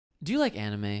Do you like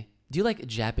anime? Do you like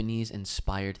Japanese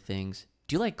inspired things?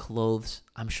 Do you like clothes?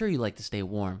 I'm sure you like to stay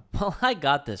warm. Well, I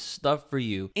got this stuff for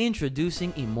you.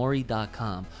 Introducing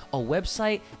Imori.com, a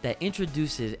website that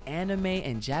introduces anime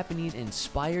and Japanese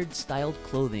inspired styled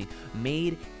clothing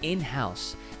made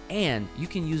in-house. And you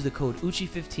can use the code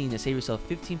Uchi15 to save yourself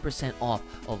 15% off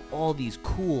of all these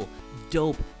cool,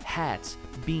 dope hats,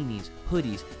 beanies,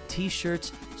 hoodies,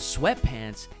 t-shirts,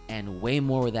 sweatpants, and way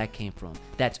more where that came from.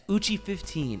 That's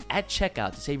Uchi15 at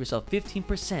checkout to save yourself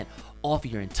 15% off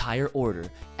your entire order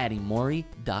at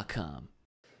Imori.com.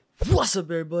 What's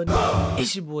up, everybody?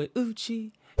 It's your boy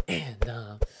Uchi, and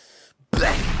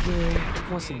back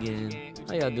again, once again.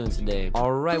 How y'all doing today?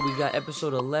 Alright, we got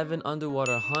episode 11,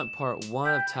 Underwater Hunt, part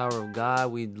 1 of Tower of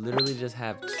God. We literally just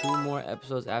have 2 more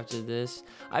episodes after this.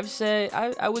 I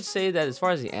would say that as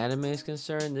far as the anime is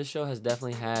concerned, this show has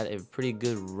definitely had a pretty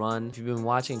good run. If you've been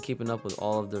watching and keeping up with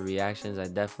all of the reactions, I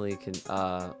definitely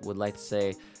would like to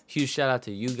say huge shout out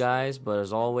to you guys. But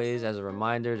as always, as a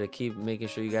reminder to keep making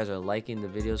sure you guys are liking the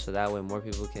videos so that way more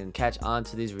people can catch on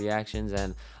to these reactions.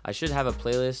 And I should have a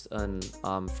playlist on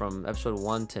from episode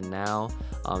 1 to now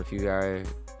if you are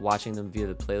watching them via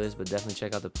the playlist, but definitely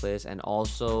check out the playlist. And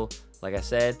also, like I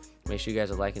said, make sure you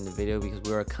guys are liking the video because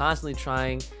we are constantly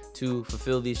trying to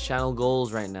fulfill these channel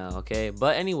goals right now, okay?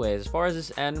 But anyways, as far as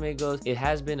this anime goes, it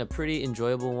has been a pretty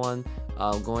enjoyable one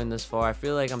going this far. I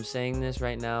feel like I'm saying this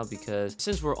right now because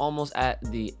since we're almost at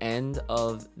the end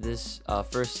of this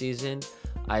first season,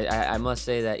 I must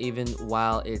say that even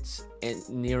while it's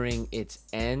nearing its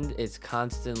end, it's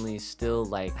constantly still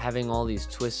like having all these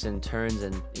twists and turns,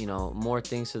 and you know, more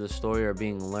things to the story are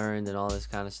being learned and all this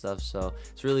kind of stuff. So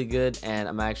it's really good, and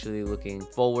I'm actually looking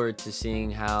forward to seeing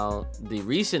how the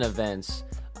recent events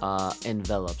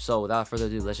envelop. So without further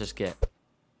ado, let's just get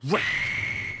right.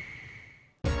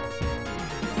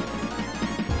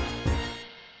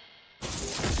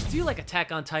 Do you like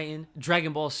Attack on Titan,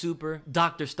 Dragon Ball Super,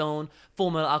 Dr. Stone,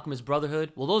 Fullmetal Alchemist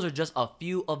Brotherhood? Well, those are just a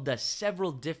few of the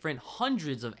several different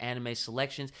hundreds of anime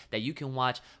selections that you can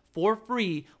watch for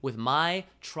free with my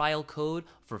trial code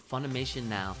for Funimation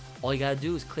Now. All you gotta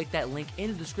do is click that link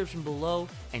in the description below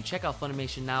and check out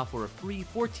Funimation Now for a free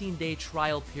 14-day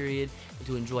trial period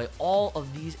to enjoy all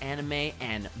of these anime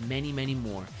and many, many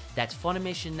more. That's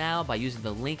Funimation Now by using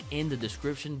the link in the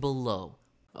description below.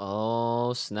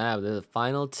 Oh snap, the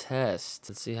final test.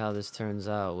 Let's see how this turns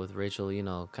out with Rachel, you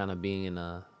know, kind of being in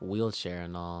a wheelchair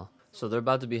and all. So they're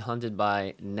about to be hunted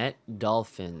by net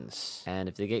dolphins, and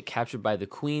if they get captured by the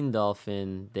queen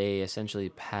dolphin, they essentially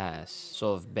pass.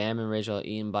 So if Bam and Rachel are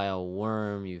eaten by a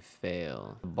worm, you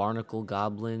fail. Barnacle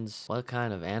goblins, what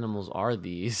kind of animals are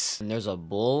these? And there's a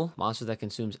bull, monster that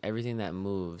consumes everything that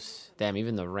moves. Damn,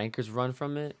 even the rankers run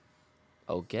from it?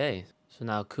 Okay. So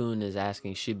now Kun is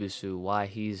asking Shibusu why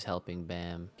he's helping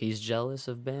Bam. He's jealous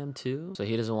of Bam too? So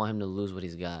he doesn't want him to lose what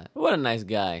he's got. What a nice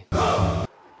guy.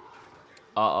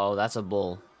 Uh-oh, that's a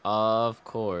bull. Of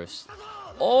course.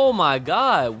 Oh my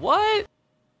god, what?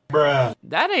 Bruh.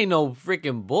 That ain't no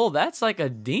freaking bull. That's like a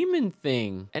demon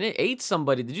thing. And it ate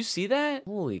somebody. Did you see that?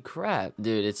 Holy crap.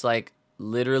 Dude, it's like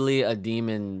literally a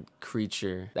demon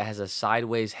creature that has a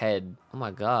sideways head. Oh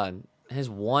my god. His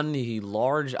one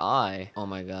large eye. Oh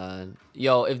my god.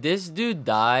 Yo, if this dude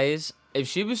dies, if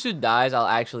Shibusu dies, I'll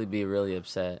actually be really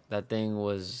upset. That thing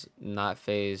was not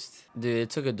phased. Dude, it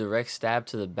took a direct stab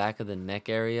to the back of the neck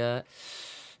area.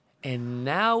 And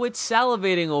now it's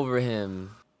salivating over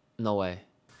him. No way.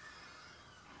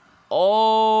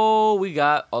 Oh, we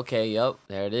got... Okay, yup.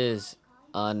 There it is.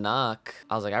 A knock.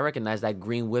 I was like, I recognize that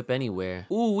green whip anywhere.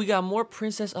 Ooh, we got more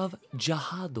Princess of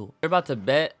Jahado. They're about to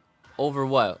bet over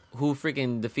what? Who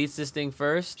freaking defeats this thing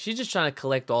first? She's just trying to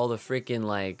collect all the freaking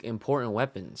like important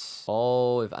weapons.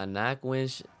 Oh, if Anak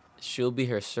wins, she'll be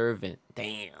her servant.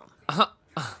 Damn. Damn,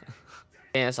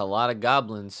 that's a lot of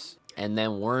goblins. And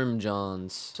then Worm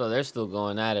Johns. So they're still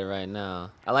going at it right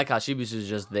now. I like how Shibusu's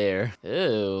just there.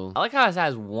 Ew. I like how it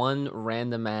has one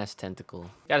random ass tentacle.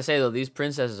 Gotta say though, these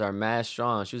princesses are mad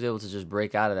strong. She was able to just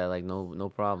break out of that like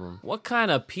no problem. What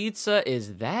kind of pizza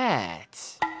is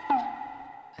that?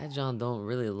 That John don't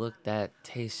really look that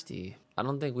tasty. I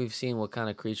don't think we've seen what kind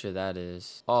of creature that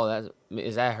is. Oh,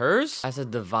 is that hers? That's a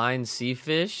divine sea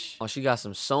fish. Oh, she got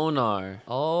some sonar.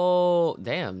 Oh,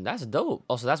 damn, that's dope.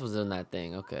 Oh, so that's what's in that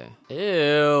thing. Okay.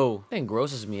 Ew. That thing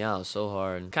grosses me out so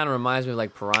hard. Kind of reminds me of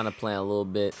like Piranha Plant a little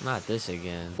bit. Not this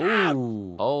again.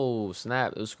 Ooh. Oh,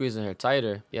 snap. It was squeezing her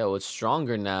tighter. Yo, it's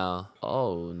stronger now.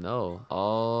 Oh, no.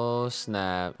 Oh,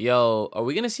 snap. Yo, are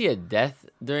we gonna see a death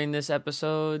during this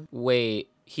episode? Wait.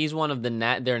 he's one of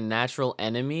their natural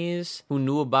enemies who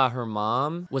knew about her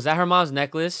mom. Was that her mom's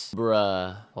necklace?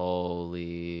 Bruh.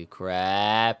 Holy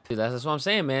crap. Dude, that's what I'm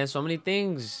saying, man. So many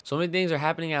things are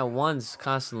happening at once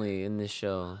constantly in this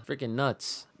show. Freaking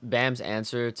nuts. Bam's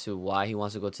answer to why he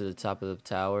wants to go to the top of the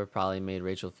tower probably made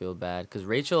Rachel feel bad, because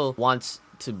Rachel wants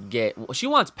to she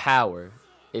wants power,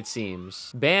 it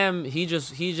seems. Bam, he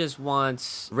just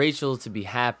wants Rachel to be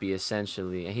happy,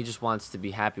 essentially, and he just wants to be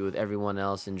happy with everyone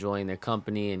else enjoying their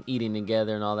company and eating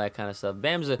together and all that kind of stuff.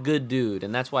 Bam's a good dude,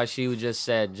 and that's why she just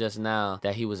said just now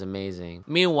that he was amazing.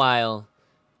 Meanwhile,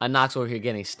 Anok's over here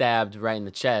getting stabbed right in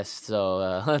the chest,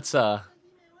 so let's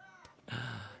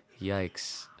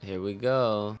yikes. Here we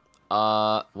go.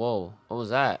 Whoa, what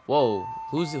was that? Whoa,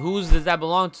 whose does that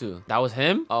belong to? That was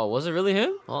him? Oh, was it really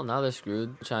him? Well, now they're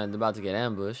screwed. They're about to get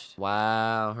ambushed.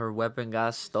 Wow, her weapon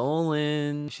got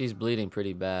stolen. She's bleeding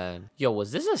pretty bad. Yo,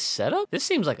 was this a setup? This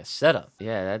seems like a setup.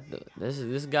 Yeah,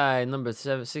 this guy number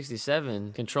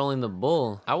 767 controlling the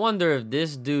bull. I wonder if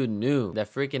this dude knew,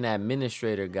 that freaking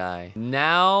administrator guy.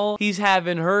 Now he's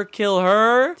having her kill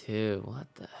her. Dude, what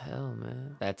the hell,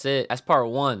 man? That's it. That's part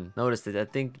 1. Noticed it. I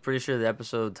think pretty sure the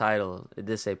episode title, it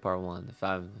did say part 1, if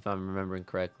I'm remembering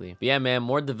correctly. But yeah, man,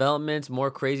 more developments, more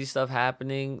crazy stuff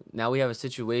happening. Now we have a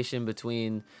situation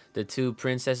between the two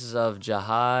princesses of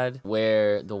Jihad,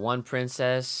 where the one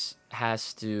princess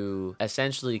has to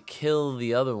essentially kill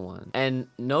the other one. And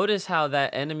notice how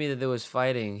that enemy that they was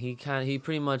fighting, he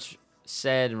pretty much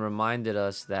said and reminded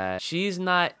us that she's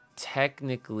not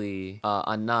technically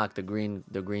Anak, the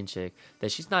green chick,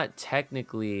 that she's not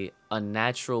technically a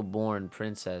natural born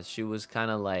princess. She was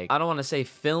kind of like, I don't want to say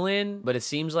fill-in, but it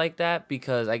seems like that,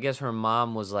 because I guess her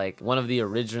mom was like one of the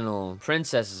original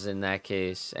princesses in that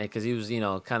case, and because he was, you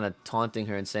know, kind of taunting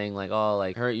her and saying like, oh,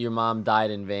 like your mom died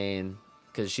in vain,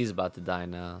 because she's about to die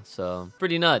now. So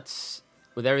pretty nuts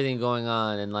with everything going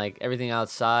on, and like everything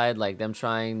outside, like them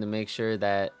trying to make sure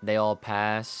that they all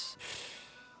pass.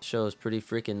 Show is pretty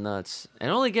freaking nuts, and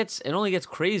it only gets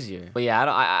crazier. But yeah,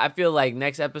 I feel like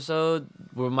next episode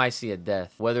we might see a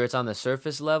death, whether it's on the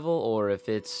surface level or if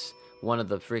it's one of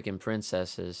the freaking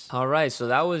princesses. All right, so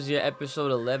that was your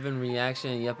episode 11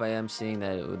 reaction. Yep, I am seeing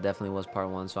that it definitely was part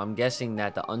 1, so I'm guessing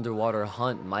that the underwater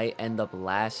hunt might end up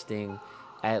lasting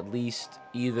at least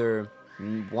either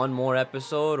one more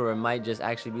episode, or it might just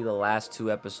actually be the last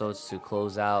 2 episodes to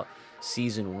close out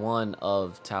season 1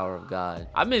 of Tower of God.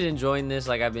 I've been enjoying this,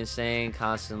 like I've been saying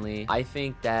constantly. I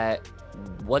think that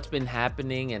what's been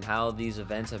happening and how these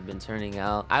events have been turning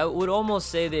out, I would almost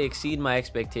say they exceed my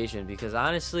expectation, because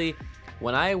honestly,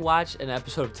 when I watch an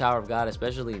episode of Tower of God,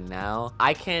 especially now,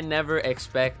 I can never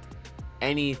expect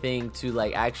anything to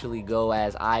like actually go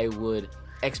as I would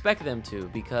expect them to,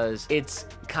 because it's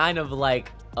kind of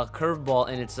like a curveball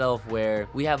in itself, where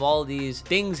we have all these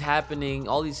things happening,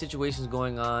 all these situations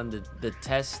going on, the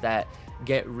tests that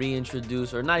get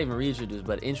reintroduced, or not even reintroduced,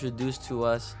 but introduced to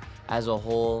us as a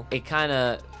whole. It kind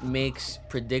of makes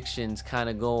predictions kind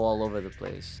of go all over the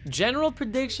place. General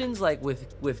predictions, like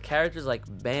with characters like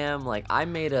Bam, like I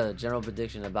made a general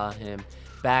prediction about him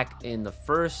back in the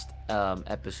first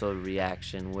episode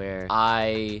reaction, where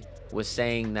I was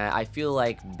saying that I feel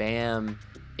like Bam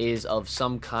is of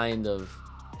some kind of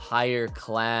higher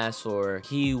class, or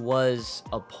he was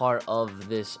a part of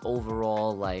this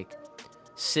overall like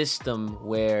system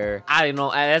where, I don't know,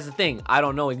 that's the thing, I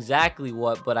don't know exactly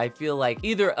what, but I feel like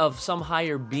either of some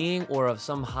higher being or of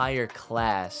some higher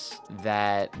class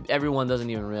that everyone doesn't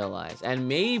even realize. And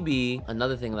maybe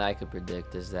another thing that I could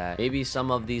predict is that maybe some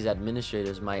of these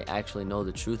administrators might actually know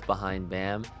the truth behind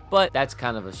Bam, but that's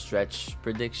kind of a stretch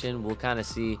prediction. We'll kind of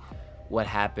see what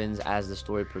happens as the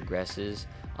story progresses.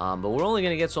 But we're only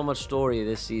going to get so much story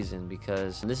this season,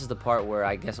 because this is the part where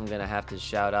I guess I'm going to have to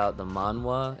shout out the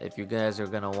manhwa. If you guys are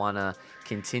going to want to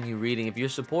continue reading, if you're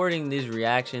supporting these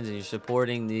reactions and you're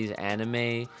supporting these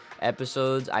anime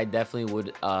episodes, I definitely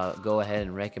would go ahead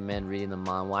and recommend reading the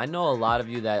manhwa. I know a lot of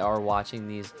you that are watching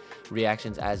these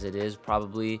reactions as it is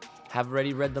probably have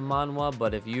already read the manhwa,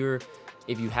 but if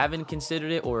you haven't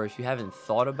considered it, or if you haven't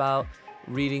thought about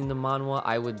reading the manhwa,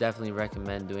 I would definitely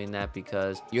recommend doing that,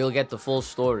 because you'll get the full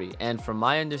story. And from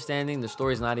my understanding, the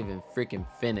story's not even freaking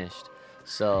finished.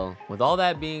 So with all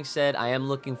that being said, I am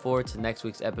looking forward to next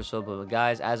week's episode. But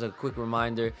guys, as a quick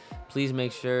reminder, please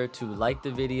make sure to like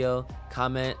the video,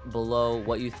 comment below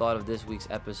what you thought of this week's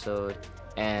episode,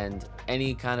 and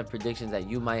any kind of predictions that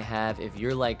you might have. If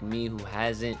you're like me, who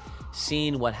hasn't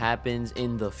seen what happens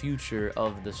in the future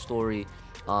of the story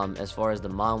as far as the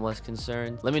mom was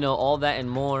concerned. Let me know all that and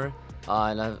more.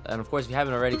 And of course, if you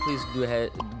haven't already, please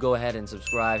go ahead and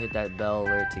subscribe, hit that bell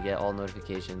alert to get all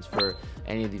notifications for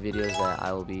any of the videos that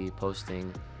I will be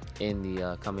posting in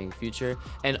the coming future.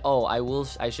 And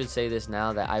I should say this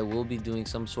now, that I will be doing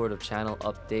some sort of channel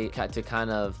update to kind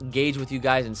of gauge with you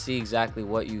guys and see exactly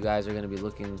what you guys are going to be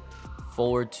looking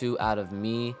forward to out of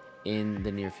me in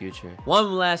the near future.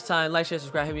 One last time, like, share,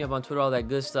 subscribe, hit me up on Twitter, all that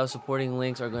good stuff. Supporting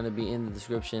links are going to be in the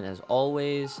description as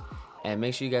always. And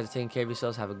make sure you guys are taking care of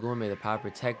yourselves. Have a good one. May the power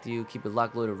protect you. Keep it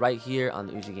locked, loaded right here on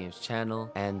the Uchi Games channel.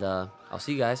 And I'll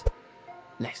see you guys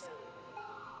next time.